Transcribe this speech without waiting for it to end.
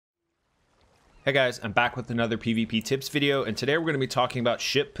Hey guys, I'm back with another PvP tips video, and today we're going to be talking about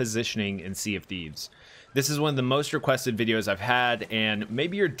ship positioning in Sea of Thieves. This is one of the most requested videos I've had, and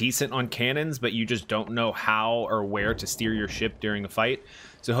maybe you're decent on cannons, but you just don't know how or where to steer your ship during a fight.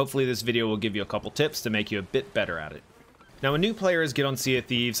 So hopefully this video will give you a couple tips to make you a bit better at it. Now, when new players get on Sea of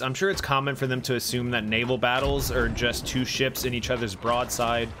Thieves, I'm sure it's common for them to assume that naval battles are just two ships in each other's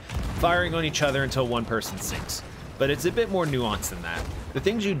broadside, firing on each other until one person sinks. But it's a bit more nuanced than that. The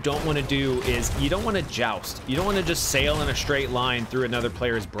things you don't want to do is you don't want to joust. You don't want to just sail in a straight line through another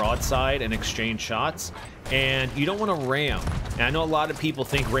player's broadside and exchange shots. And you don't want to ram. And I know a lot of people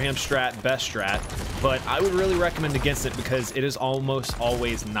think ram strat, best strat, but I would really recommend against it because it is almost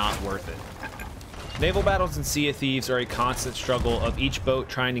always not worth it. Naval battles in Sea of Thieves are a constant struggle of each boat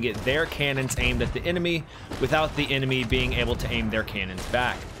trying to get their cannons aimed at the enemy without the enemy being able to aim their cannons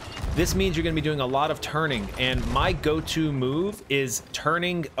back. This means you're going to be doing a lot of turning, and my go-to move is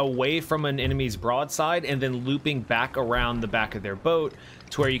turning away from an enemy's broadside and then looping back around the back of their boat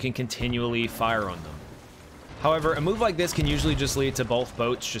to where you can continually fire on them. However, a move like this can usually just lead to both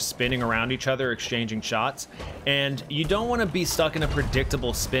boats just spinning around each other, exchanging shots, and you don't want to be stuck in a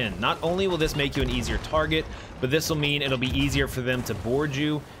predictable spin. Not only will this make you an easier target, but this will mean it'll be easier for them to board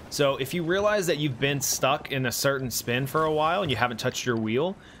you. So if you realize that you've been stuck in a certain spin for a while and you haven't touched your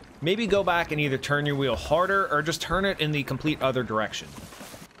wheel, maybe go back and either turn your wheel harder or just turn it in the complete other direction.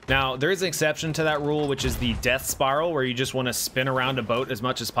 Now, there is an exception to that rule, which is the death spiral, where you just want to spin around a boat as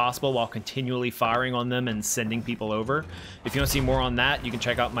much as possible while continually firing on them and sending people over. If you want to see more on that, you can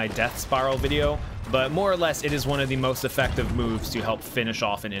check out my death spiral video, but more or less, it is one of the most effective moves to help finish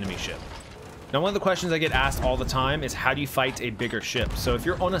off an enemy ship. Now, one of the questions I get asked all the time is how do you fight a bigger ship? So if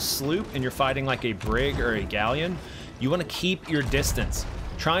you're on a sloop and you're fighting like a brig or a galleon, you want to keep your distance.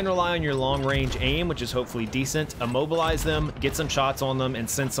 Try and rely on your long-range aim, which is hopefully decent, immobilize them, get some shots on them, and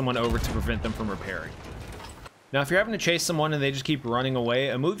send someone over to prevent them from repairing. Now, if you're having to chase someone and they just keep running away,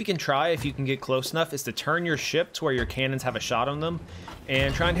 a move you can try if you can get close enough is to turn your ship to where your cannons have a shot on them,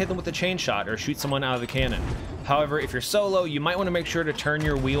 and try and hit them with a chain shot or shoot someone out of the cannon. However, if you're solo, you might want to make sure to turn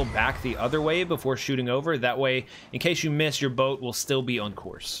your wheel back the other way before shooting over. That way, in case you miss, your boat will still be on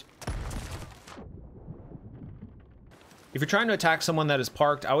course. If you're trying to attack someone that is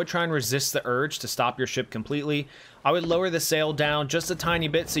parked, I would try and resist the urge to stop your ship completely. I would lower the sail down just a tiny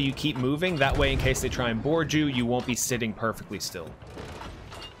bit so you keep moving. That way, in case they try and board you, you won't be sitting perfectly still.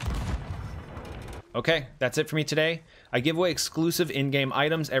 Okay, that's it for me today. I give away exclusive in-game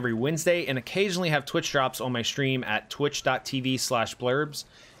items every Wednesday and occasionally have Twitch drops on my stream at twitch.tv/blurbs.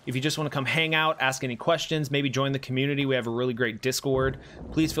 If you just want to come hang out, ask any questions, maybe join the community, we have a really great Discord,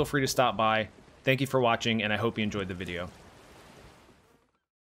 please feel free to stop by. Thank you for watching, and I hope you enjoyed the video.